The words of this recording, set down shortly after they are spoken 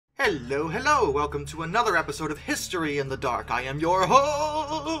Hello, hello! Welcome to another episode of History in the Dark. I am your host,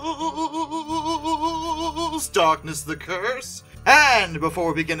 Darkness the Curse. And before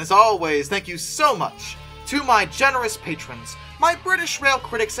we begin, as always, thank you so much to my generous patrons, my British rail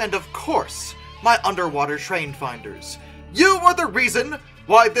critics, and of course, my underwater train finders. You are the reason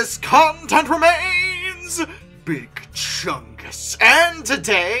why this content remains Big Chungus. And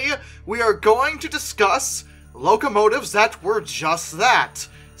today, we are going to discuss locomotives that were just that.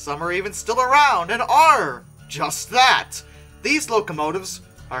 Some are even still around and are just that. These locomotives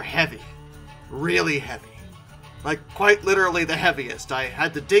are heavy. Really heavy. Like, quite literally the heaviest. I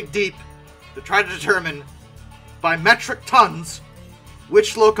had to dig deep to try to determine, by metric tons,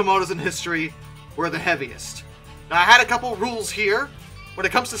 which locomotives in history were the heaviest. Now, I had a couple rules here. When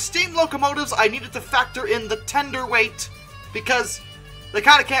it comes to steam locomotives, I needed to factor in the tender weight, because they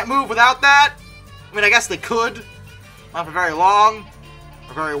kind of can't move without that. I mean, I guess they could. Not for very long.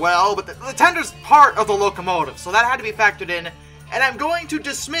 Very well, but the tender's part of the locomotive, so that had to be factored in. And I'm going to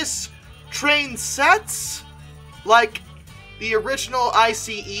dismiss train sets, like the original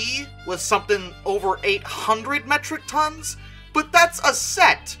ICE was something over 800 metric tons, but that's a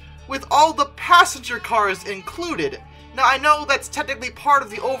set with all the passenger cars included. Now, I know that's technically part of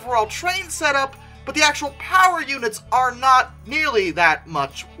the overall train setup, but the actual power units are not nearly that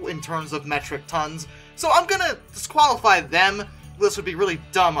much in terms of metric tons, so I'm gonna disqualify them. This would be really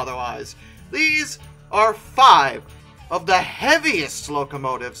dumb otherwise. These are 5 of the heaviest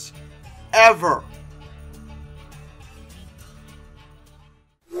locomotives ever.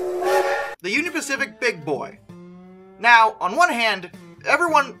 The Union Pacific Big Boy. Now, on one hand,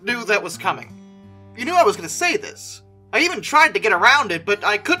 everyone knew that was coming. You knew I was going to say this. I even tried to get around it, but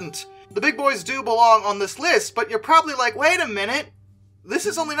I couldn't. The big boys do belong on this list, but you're probably like, wait a minute, this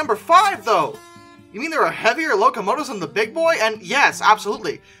is only number 5 though. You mean there are heavier locomotives than the Big Boy? And yes,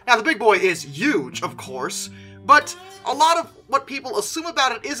 absolutely. Now, the Big Boy is huge, of course, but a lot of what people assume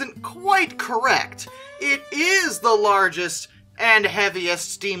about it isn't quite correct. It is the largest and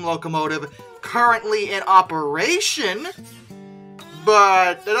heaviest steam locomotive currently in operation,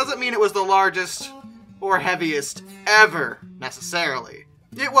 but that doesn't mean it was the largest or heaviest ever, necessarily.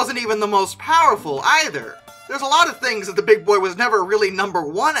 It wasn't even the most powerful, either. There's a lot of things that the Big Boy was never really number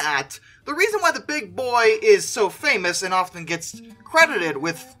 1 at. The reason why the Big Boy is so famous and often gets credited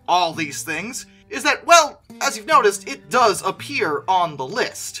with all these things is that, well, as you've noticed, it does appear on the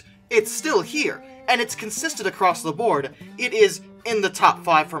list. It's still here, and it's consistent across the board. It is in the top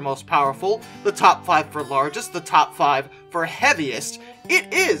 5 for most powerful, the top 5 for largest, the top 5 for heaviest.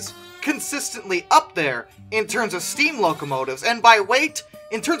 It is consistently up there in terms of steam locomotives, and by weight,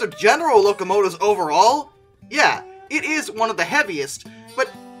 in terms of general locomotives overall, yeah, it is one of the heaviest, but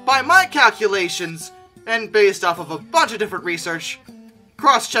by my calculations, and based off of a bunch of different research,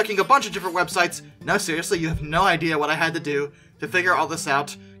 cross-checking a bunch of different websites, no, seriously, you have no idea what I had to do to figure all this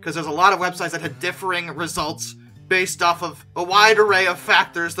out, because there's a lot of websites that had differing results based off of a wide array of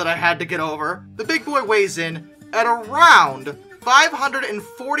factors that I had to get over. The Big Boy weighs in at around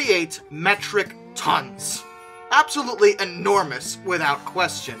 548 metric tons. Absolutely enormous, without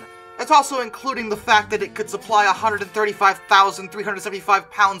question. That's also including the fact that it could supply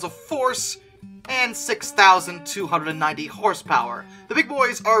 135,375 pounds of force and 6,290 horsepower. The Big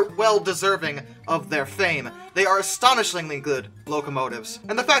Boys are well deserving of their fame. They are astonishingly good locomotives.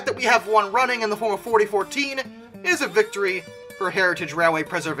 And the fact that we have one running in the form of 4014 is a victory for heritage railway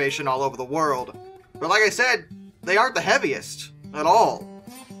preservation all over the world. But like I said, they aren't the heaviest at all.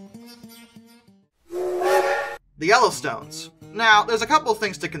 The Yellowstones. Now, there's a couple of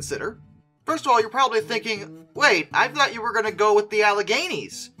things to consider. First of all, you're probably thinking, wait, I thought you were going to go with the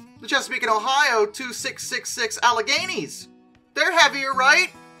Alleghenies. The Chesapeake and Ohio 2666 Alleghenies. They're heavier,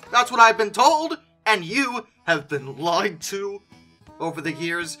 right? That's what I've been told, and you have been lied to over the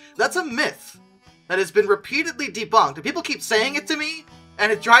years. That's a myth that has been repeatedly debunked, and people keep saying it to me, and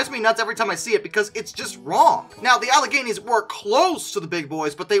it drives me nuts every time I see it because it's just wrong. Now, the Alleghenies were close to the Big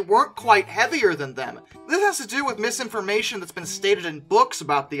Boys, but they weren't quite heavier than them. This has to do with misinformation that's been stated in books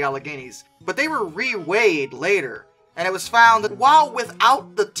about the Alleghenies, but they were re-weighed later, and it was found that while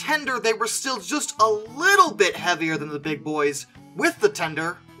without the tender, they were still just a little bit heavier than the Big Boys. With the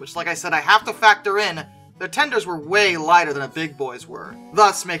tender, which like I said, I have to factor in, their tenders were way lighter than the Big Boys were,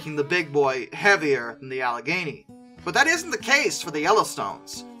 thus making the Big Boy heavier than the Allegheny. But that isn't the case for the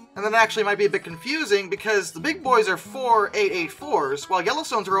Yellowstones. And that actually might be a bit confusing because the Big Boys are 4 884s, while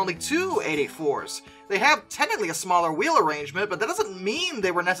Yellowstones are only 2 884s. They have technically a smaller wheel arrangement, but that doesn't mean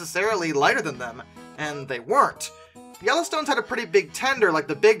they were necessarily lighter than them, and they weren't. Yellowstones had a pretty big tender like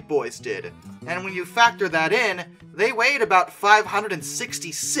the big boys did, and when you factor that in, they weighed about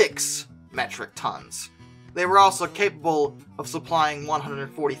 566 metric tons. They were also capable of supplying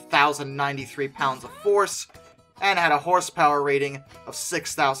 140,093 pounds of force, and had a horsepower rating of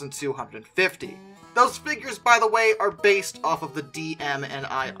 6,250. Those figures, by the way, are based off of the DM and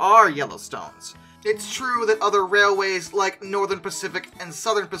IR Yellowstones. It's true that other railways like Northern Pacific and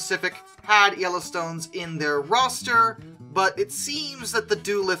Southern Pacific had Yellowstones in their roster, but it seems that the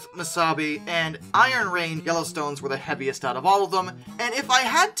Duluth, Mesabi, and Iron Range Yellowstones were the heaviest out of all of them, and if I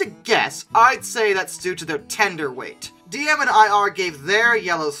had to guess, I'd say that's due to their tender weight. DM and IR gave their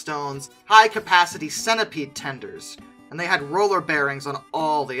Yellowstones high-capacity centipede tenders, and they had roller bearings on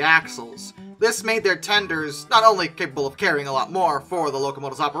all the axles. This made their tenders not only capable of carrying a lot more for the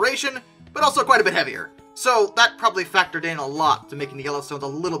locomotive's operation, but also quite a bit heavier. So that probably factored in a lot to making the Yellowstones a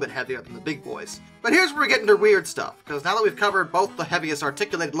little bit heavier than the big boys. But here's where we get into weird stuff, because now that we've covered both the heaviest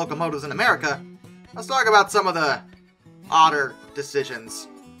articulated locomotives in America, let's talk about some of the odder decisions.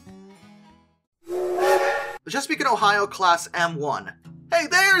 The Chesapeake and Ohio Class M1. Hey,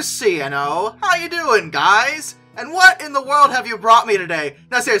 there's CNO! How you doing, guys? And what in the world have you brought me today?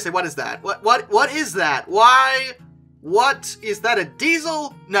 No, seriously, what is that? What is that? Why? What? Is that a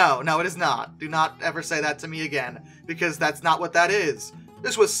diesel? No, it is not. Do not ever say that to me again, because that's not what that is.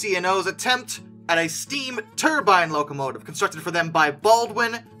 This was CNO's attempt at a steam turbine locomotive constructed for them by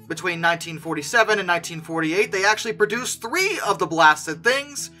Baldwin between 1947 and 1948. They actually produced 3 of the blasted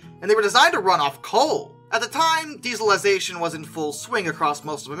things, and they were designed to run off coal. At the time, dieselization was in full swing across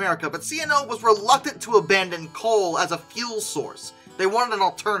most of America, but CNO was reluctant to abandon coal as a fuel source. They wanted an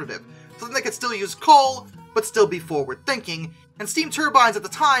alternative, so that they could still use coal, but still be forward-thinking, and steam turbines at the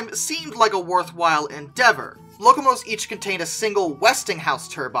time seemed like a worthwhile endeavor. Locomotives each contained a single Westinghouse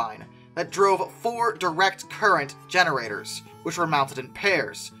turbine that drove 4 direct current generators, which were mounted in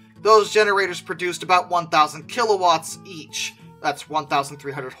pairs. Those generators produced about 1,000 kilowatts each, that's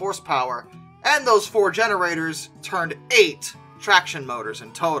 1,300 horsepower, and those 4 generators turned 8 traction motors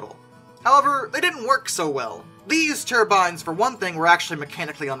in total. However, they didn't work so well. These turbines, for one thing, were actually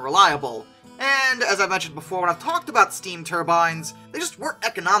mechanically unreliable, and as I mentioned before when I've talked about steam turbines, they just weren't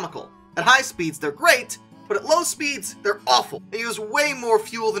economical. At high speeds, they're great, but at low speeds, they're awful. They use way more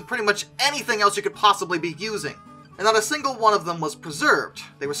fuel than pretty much anything else you could possibly be using. And not a single one of them was preserved.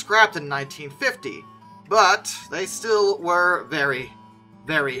 They were scrapped in 1950, but they still were very,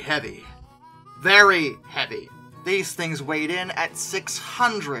 very heavy. Very heavy. These things weighed in at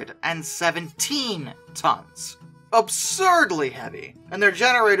 617 tons. Absurdly heavy, and their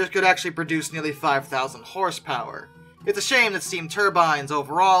generators could actually produce nearly 5,000 horsepower. It's a shame that steam turbines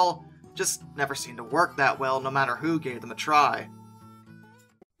overall just never seemed to work that well no matter who gave them a try.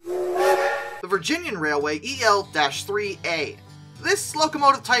 The Virginian Railway EL-3A. This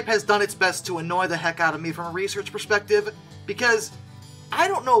locomotive type has done its best to annoy the heck out of me from a research perspective, because I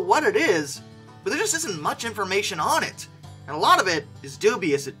don't know what it is, but there just isn't much information on it, and a lot of it is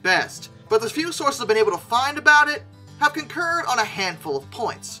dubious at best. But the few sources I've been able to find about it have concurred on a handful of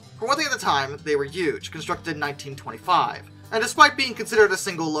points. For one thing at the time, they were huge, constructed in 1925. And despite being considered a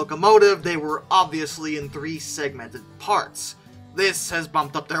single locomotive, they were obviously in 3 segmented parts. This has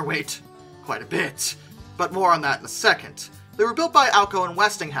bumped up their weight quite a bit, but more on that in a second. They were built by ALCO and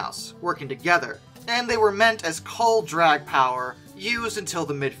Westinghouse, working together, and they were meant as coal drag power used until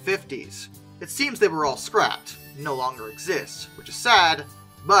the mid-50s. It seems they were all scrapped, no longer exist, which is sad,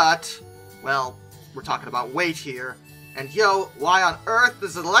 but well, we're talking about weight here, and yo, why on earth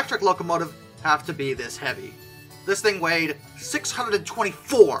does an electric locomotive have to be this heavy? This thing weighed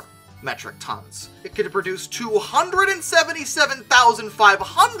 624 metric tons. It could produce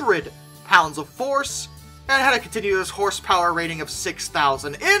 277,500 pounds of force, and had a continuous horsepower rating of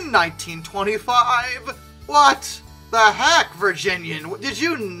 6,000 in 1925. What the heck, Virginian? Did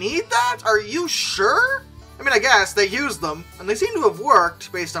you need that? Are you sure? I mean, I guess they used them, and they seem to have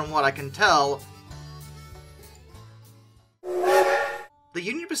worked, based on what I can tell. The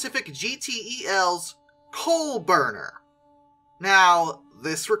Union Pacific GTEL's coal burner. Now,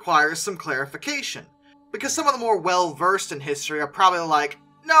 this requires some clarification, because some of the more well-versed in history are probably like,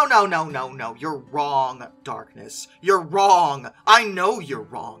 no, you're wrong, Darkness. You're wrong. I know you're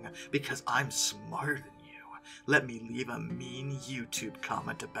wrong, because I'm smarter than you. Let me leave a mean YouTube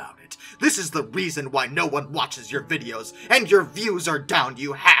comment about it. This is the reason why no one watches your videos, and your views are down,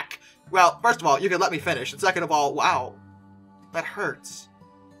 you hack! Well, first of all, you can let me finish, and second of all, wow, that hurts.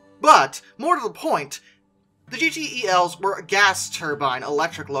 But, more to the point, the GTELs were gas turbine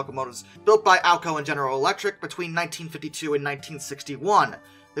electric locomotives built by ALCO and General Electric between 1952 and 1961.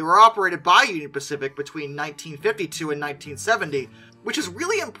 They were operated by Union Pacific between 1952 and 1970, which is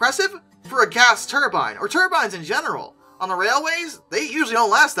really impressive for a gas turbine, or turbines in general. On the railways, they usually don't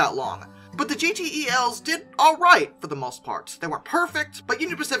last that long. But the GTELs did alright for the most part. They weren't perfect, but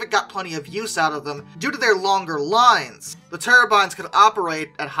Union Pacific got plenty of use out of them due to their longer lines. The turbines could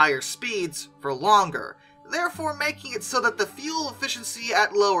operate at higher speeds for longer, therefore making it so that the fuel efficiency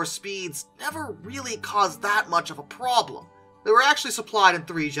at lower speeds never really caused that much of a problem. They were actually supplied in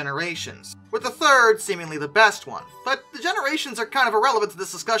 3 generations, with the third seemingly the best one. But the generations are kind of irrelevant to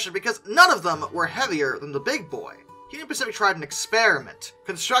this discussion because none of them were heavier than the big boy. Union Pacific tried an experiment,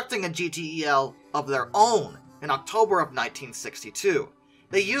 constructing a GTEL of their own in October of 1962.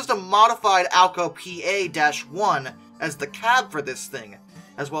 They used a modified ALCO PA-1 as the cab for this thing,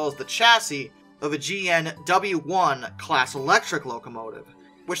 as well as the chassis of a GN W1 class electric locomotive,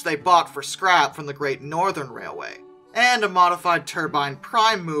 which they bought for scrap from the Great Northern Railway, and a modified turbine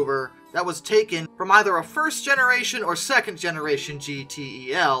prime mover that was taken from either a first generation or second generation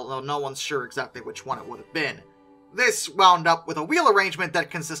GTEL, though no one's sure exactly which one it would have been. This wound up with a wheel arrangement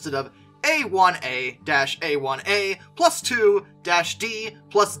that consisted of A1A-A1A plus 2-D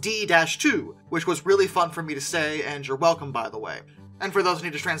plus D-2, which was really fun for me to say, and you're welcome, by the way. And for those who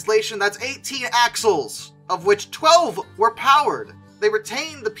need a translation, that's 18 axles, of which 12 were powered. They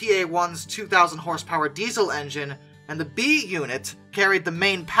retained the PA-1's 2,000 horsepower diesel engine, and the B unit carried the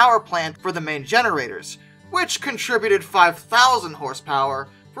main power plant for the main generators, which contributed 5,000 horsepower,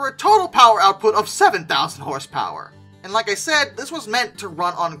 for a total power output of 7,000 horsepower. And like I said, this was meant to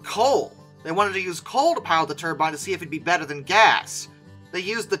run on coal. They wanted to use coal to power the turbine to see if it'd be better than gas. They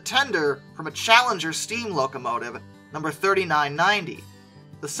used the tender from a Challenger steam locomotive, number 3990.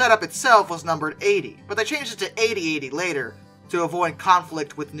 The setup itself was numbered 80, but they changed it to 8080 later to avoid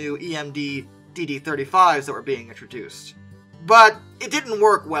conflict with new EMD DD35s that were being introduced. But it didn't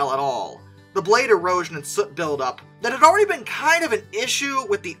work well at all. The blade erosion and soot buildup that had already been kind of an issue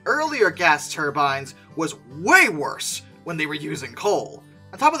with the earlier gas turbines was way worse when they were using coal.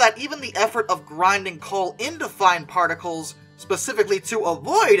 On top of that, even the effort of grinding coal into fine particles, specifically to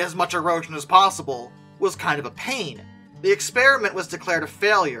avoid as much erosion as possible, was kind of a pain. The experiment was declared a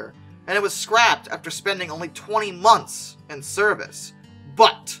failure, and it was scrapped after spending only 20 months in service.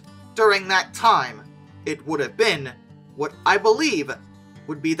 But during that time, it would have been what I believe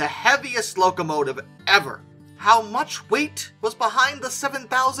would be the heaviest locomotive ever. How much weight was behind the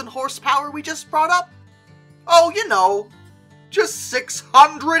 7,000 horsepower we just brought up? Oh, you know, just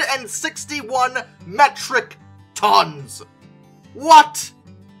 661 metric tons. What?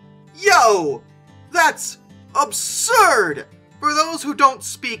 Yo, that's absurd! For those who don't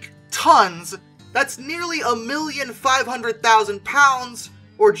speak tons, that's nearly 1,500,000 pounds,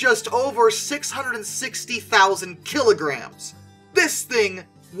 or just over 660,000 kilograms. This thing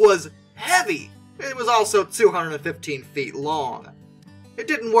was heavy. It was also 215 feet long. It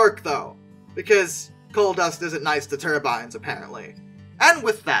didn't work though, because coal dust isn't nice to turbines apparently. And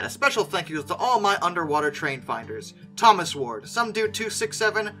with that, a special thank you to all my underwater train finders. Thomas Ward, Some Dude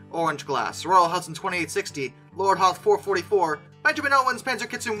 267, Orange Glass, Royal Hudson 2860, Lord Hoth 444, Benjamin Owens, Panzer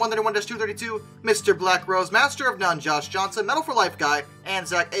Kitsune 131-232, Mr. Black Rose, Master of None, Josh Johnson, Metal for Life Guy,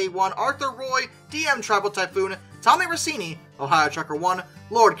 Anzac A1, Arthur Roy, DM Tribal Typhoon, Tommy Rossini, Ohio Trucker 1,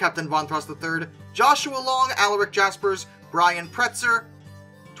 Lord Captain Von Thrust III, Joshua Long, Alaric Jaspers, Brian Pretzer,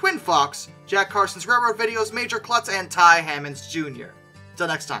 Twin Fox, Jack Carson's Railroad Videos, Major Klutz, and Ty Hammonds Jr. Till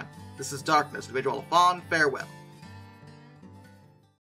next time, this is Darkness, the Visual Fawn, farewell.